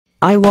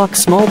iWALK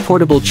Small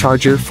Portable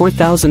Charger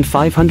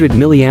 4500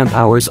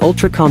 mAh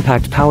Ultra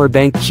Compact Power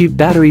Bank Cute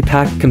Battery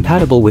Pack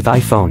compatible with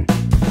iPhone.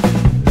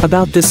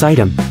 About this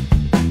item.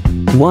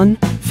 1.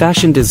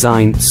 Fashion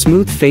design,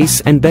 smooth face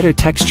and better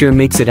texture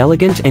makes it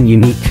elegant and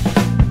unique.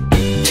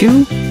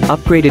 2.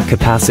 Upgraded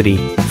capacity,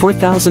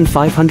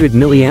 4500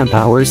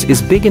 mAh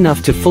is big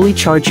enough to fully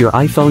charge your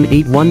iPhone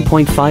 8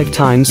 1.5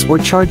 times or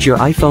charge your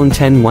iPhone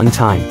 10 one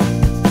time.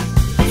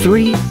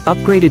 3.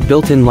 Upgraded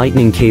built-in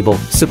lightning cable,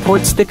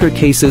 supports thicker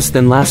cases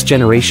than last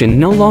generation,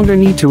 no longer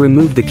need to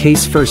remove the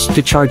case first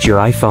to charge your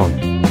iPhone.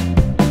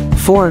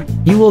 4.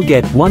 You will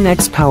get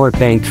 1x power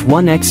bank,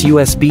 1x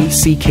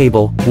USB-C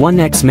cable,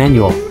 1x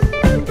manual.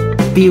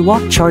 The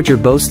iWALK charger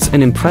boasts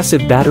an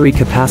impressive battery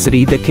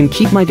capacity that can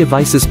keep my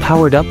devices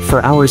powered up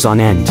for hours on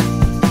end.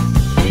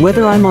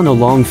 Whether I'm on a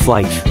long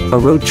flight, a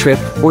road trip,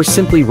 or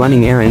simply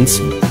running errands,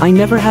 I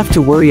never have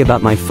to worry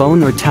about my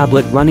phone or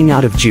tablet running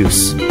out of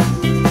juice.